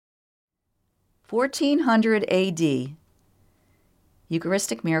1400 A.D.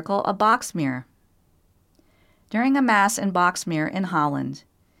 Eucharistic miracle of Boxmeer. During a Mass in Boxmeer in Holland,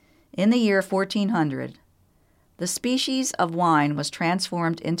 in the year 1400, the species of wine was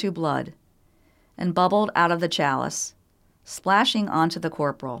transformed into blood and bubbled out of the chalice, splashing onto the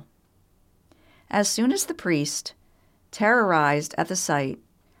corporal. As soon as the priest, terrorized at the sight,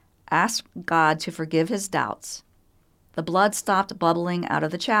 asked God to forgive his doubts, the blood stopped bubbling out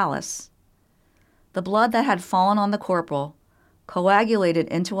of the chalice. The blood that had fallen on the corporal coagulated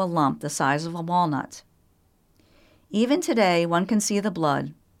into a lump the size of a walnut. Even today, one can see the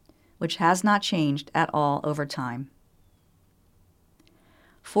blood, which has not changed at all over time.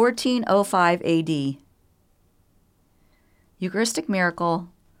 1405 A.D. Eucharistic miracle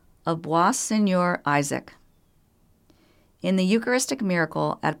of Bois Seigneur Isaac. In the Eucharistic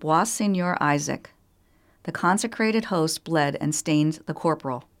miracle at Bois Seigneur Isaac, the consecrated host bled and stained the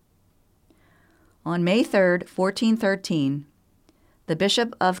corporal. On May 3, 1413, the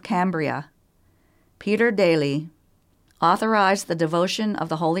Bishop of Cambria, Peter Daly, authorized the devotion of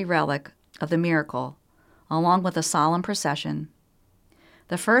the holy relic of the miracle, along with a solemn procession.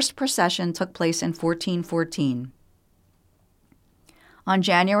 The first procession took place in 1414. On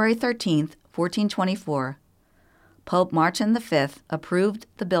January 13, 1424, Pope Martin V approved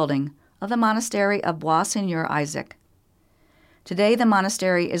the building of the monastery of Bois Seigneur Isaac. Today, the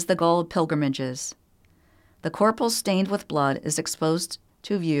monastery is the goal of pilgrimages. The corporal stained with blood is exposed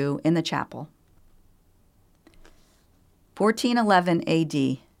to view in the chapel. 1411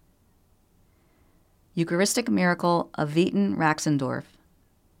 A.D. Eucharistic miracle of Witten-Raxendorf.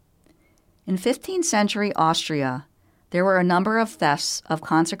 In 15th century Austria, there were a number of thefts of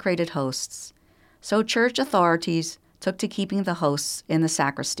consecrated hosts, so church authorities took to keeping the hosts in the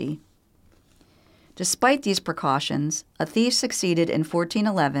sacristy. Despite these precautions, a thief succeeded in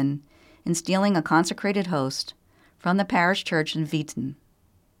 1411 in stealing a consecrated host from the parish church in Witten.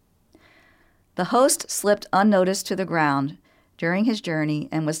 The host slipped unnoticed to the ground during his journey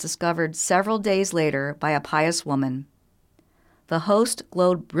and was discovered several days later by a pious woman. The host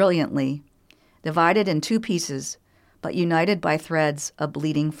glowed brilliantly, divided in two pieces, but united by threads of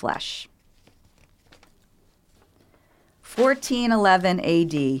bleeding flesh. 1411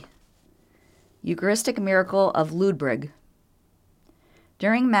 A.D. Eucharistic miracle of Ludwig.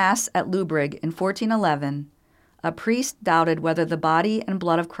 During Mass at Ludwig in 1411, a priest doubted whether the body and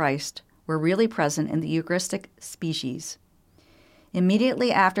blood of Christ were really present in the Eucharistic species.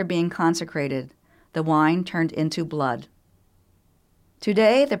 Immediately after being consecrated, the wine turned into blood.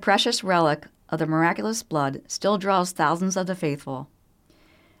 Today, the precious relic of the miraculous blood still draws thousands of the faithful,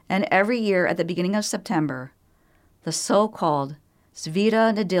 and every year at the beginning of September, the so-called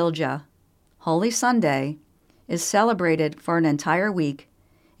Sveta Nedilja, Holy Sunday, is celebrated for an entire week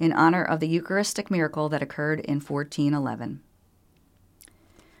in honor of the Eucharistic miracle that occurred in 1411.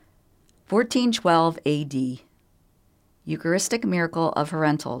 1412 A.D. Eucharistic miracle of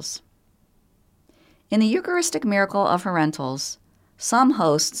Herentals. In the Eucharistic miracle of Herentals, some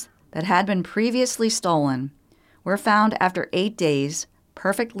hosts that had been previously stolen were found after 8 days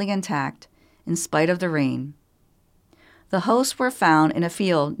perfectly intact in spite of the rain. The hosts were found in a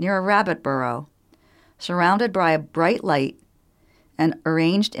field near a rabbit burrow, surrounded by a bright light and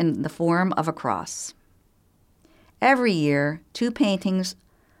arranged in the form of a cross. Every year, 2 paintings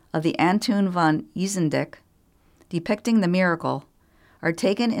of the Antoon van Ijsendijk, depicting the miracle, are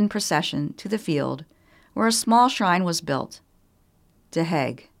taken in procession to the field where a small shrine was built, De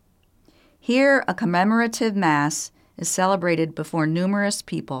Hague. Here, a commemorative Mass is celebrated before numerous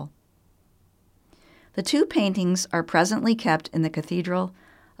people. The 2 paintings are presently kept in the Cathedral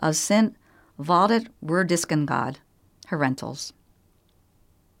of St. Waldet Werdiskengaad, Herentals.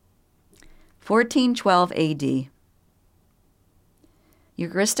 1412 A.D.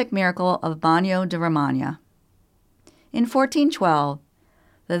 Eucharistic miracle of Bagno di Romagna. In 1412,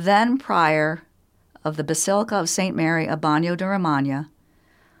 the then prior of the Basilica of St. Mary of Bagno di Romagna,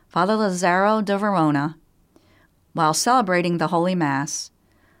 Father Lazzaro de Verona, while celebrating the Holy Mass,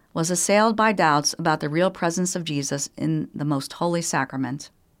 was assailed by doubts about the real presence of Jesus in the Most Holy Sacrament.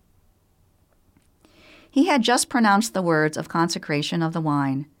 He had just pronounced the words of consecration of the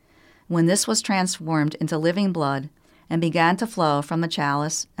wine, when this was transformed into living blood and began to flow from the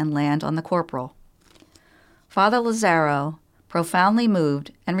chalice and land on the corporal. Father Lazzaro, profoundly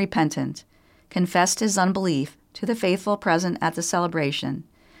moved and repentant, confessed his unbelief to the faithful present at the celebration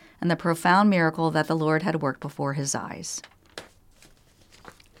and the profound miracle that the Lord had worked before his eyes.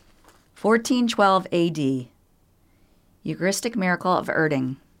 1412 A.D. Eucharistic miracle of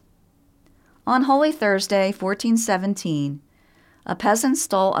Erding. On Holy Thursday, 1417, a peasant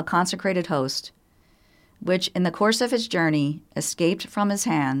stole a consecrated host which in the course of his journey escaped from his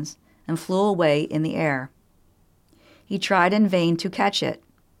hands and flew away in the air. He tried in vain to catch it.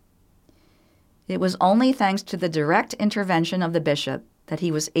 It was only thanks to the direct intervention of the bishop that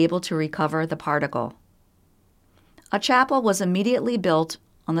he was able to recover the particle. A chapel was immediately built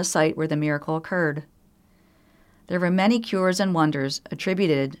on the site where the miracle occurred. There were many cures and wonders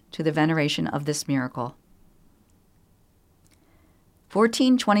attributed to the veneration of this miracle.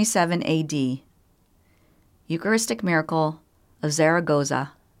 1427 A.D. Eucharistic miracle of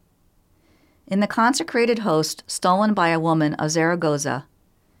Zaragoza. In the consecrated host stolen by a woman of Zaragoza,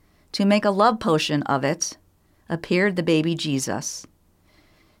 to make a love potion of it, appeared the baby Jesus.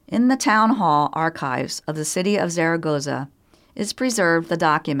 In the town hall archives of the city of Zaragoza is preserved the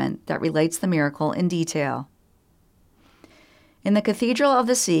document that relates the miracle in detail. In the Cathedral of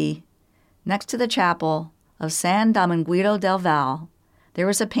the See, next to the chapel of San Dominguito del Val, there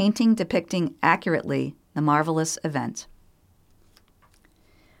is a painting depicting accurately the marvelous event.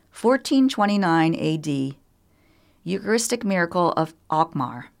 1429 A.D. Eucharistic miracle of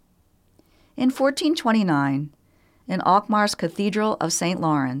Alkmaar. In 1429, in Alkmaar's Cathedral of St.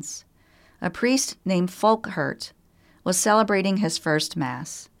 Lawrence, a priest named Volkert was celebrating his first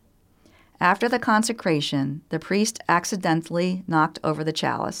Mass. After the consecration, the priest accidentally knocked over the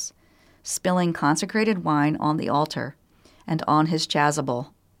chalice, spilling consecrated wine on the altar and on his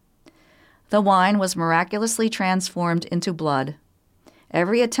chasuble. The wine was miraculously transformed into blood.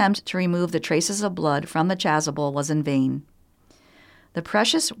 Every attempt to remove the traces of blood from the chasuble was in vain. The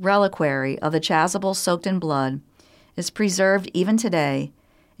precious reliquary of the chasuble soaked in blood is preserved even today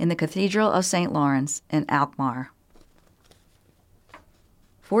in the Cathedral of St. Lawrence in Alkmaar.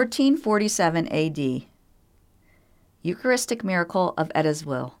 1447 A.D. Eucharistic miracle of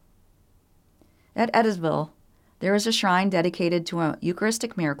Edesville. At Edesville, there is a shrine dedicated to a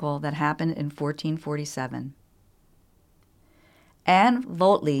Eucharistic miracle that happened in 1447. Anne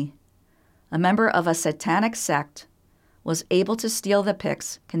Votley, a member of a satanic sect, was able to steal the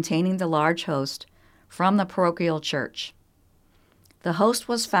pyx containing the large host from the parochial church. The host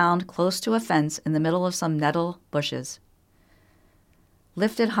was found close to a fence in the middle of some nettle bushes.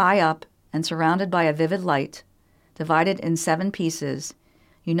 Lifted high up and surrounded by a vivid light, divided in 7 pieces,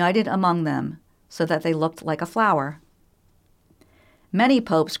 united among them so that they looked like a flower. Many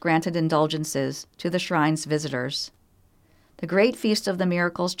popes granted indulgences to the shrine's visitors. The great feast of the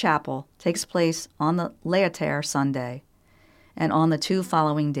Miracles Chapel takes place on the Laetare Sunday and on the 2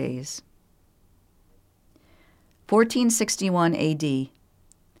 following days. 1461 A.D.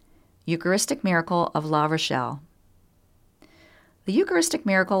 Eucharistic miracle of La Rochelle. The Eucharistic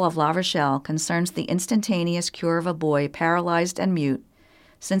miracle of La Rochelle concerns the instantaneous cure of a boy paralyzed and mute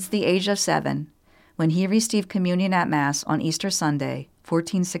since the age of 7, when he received communion at Mass on Easter Sunday,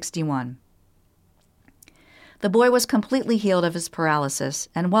 1461. The boy was completely healed of his paralysis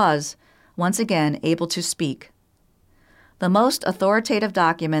and was, once again, able to speak. The most authoritative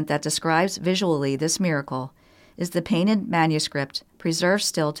document that describes visually this miracle is the painted manuscript preserved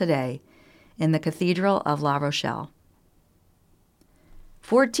still today in the Cathedral of La Rochelle.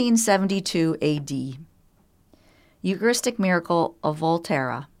 1472 A.D. Eucharistic miracle of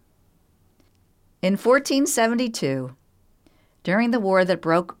Volterra. In 1472, during the war that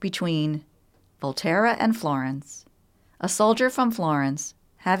broke between Volterra and Florence, a soldier from Florence,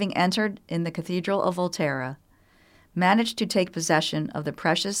 having entered in the Cathedral of Volterra, managed to take possession of the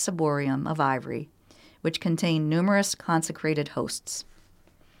precious ciborium of ivory, which contained numerous consecrated hosts.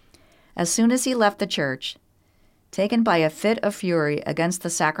 As soon as he left the church, taken by a fit of fury against the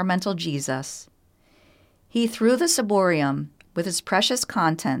sacramental Jesus, he threw the ciborium with its precious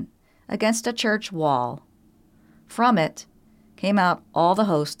content against a church wall. From it came out all the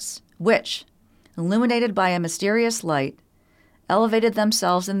hosts, which, illuminated by a mysterious light, elevated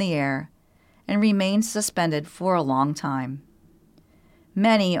themselves in the air and remained suspended for a long time.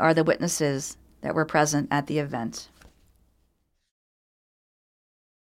 Many are the witnesses that were present at the event.